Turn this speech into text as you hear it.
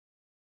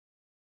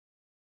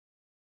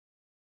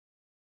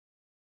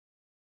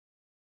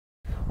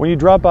When you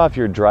drop off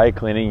your dry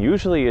cleaning,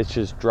 usually it's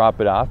just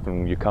drop it off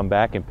and you come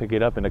back and pick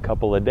it up in a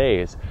couple of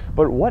days.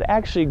 But what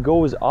actually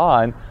goes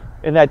on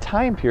in that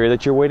time period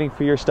that you're waiting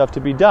for your stuff to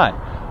be done?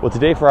 Well,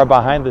 today for our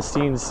behind the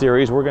scenes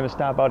series, we're going to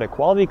stop out at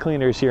Quality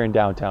Cleaners here in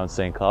downtown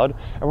St. Cloud,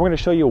 and we're going to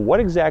show you what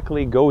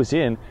exactly goes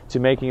into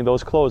making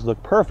those clothes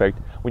look perfect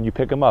when you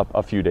pick them up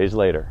a few days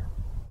later.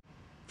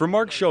 For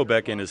Mark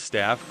Schobeck and his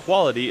staff,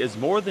 quality is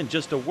more than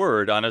just a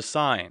word on a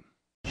sign.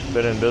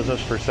 Been in business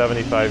for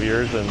 75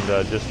 years and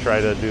just try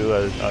to do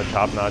a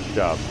top-notch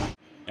job.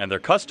 And their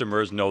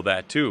customers know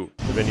that too.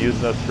 They've been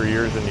using us for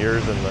years and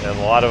years, and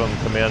a lot of them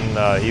come in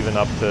even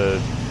up to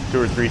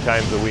 2 or 3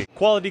 times a week.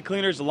 Quality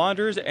Cleaners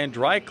launders and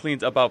dry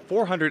cleans about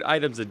 400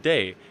 items a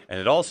day, and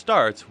it all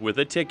starts with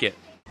a ticket.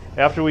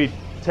 After we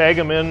tag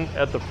them in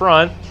at the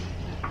front,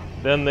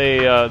 then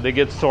they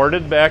get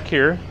sorted back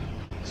here,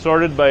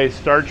 sorted by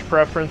starch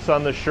preference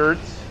on the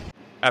shirts.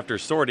 After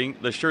sorting,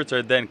 the shirts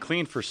are then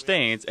cleaned for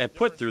stains and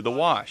put through the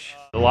wash.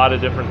 A lot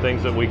of different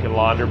things that we can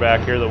launder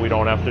back here that we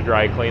don't have to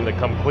dry clean that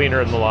come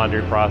cleaner in the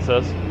laundry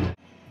process.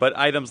 But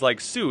items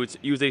like suits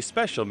use a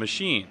special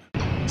machine.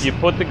 You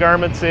put the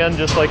garments in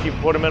just like you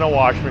put them in a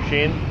wash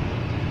machine.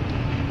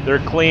 They're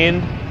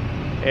cleaned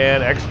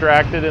and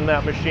extracted in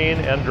that machine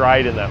and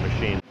dried in that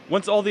machine.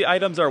 Once all the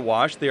items are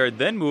washed, they are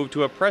then moved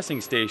to a pressing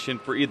station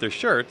for either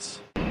shirts.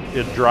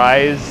 It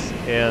dries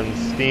and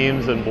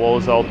steams and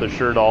blows out the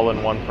shirt all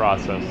in one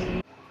process.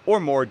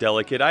 Or more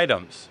delicate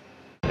items.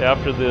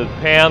 After the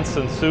pants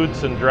and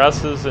suits and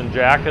dresses and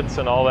jackets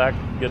and all that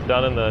get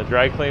done in the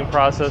dry clean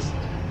process,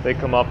 they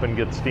come up and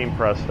get steam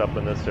pressed up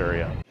in this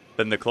area.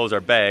 Then the clothes are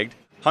bagged,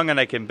 hung on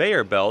a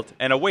conveyor belt,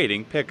 and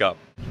awaiting pickup.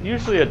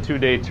 Usually a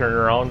 2-day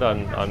turnaround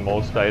on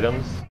most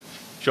items.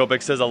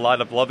 Schobeck says a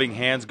lot of loving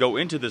hands go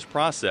into this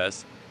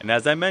process, and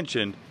as I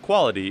mentioned,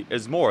 quality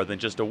is more than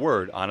just a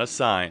word on a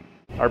sign.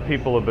 Our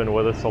people have been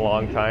with us a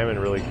long time and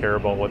really care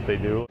about what they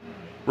do.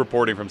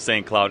 Reporting from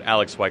St. Cloud,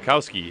 Alex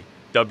Wykowski,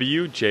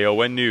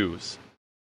 WJON News.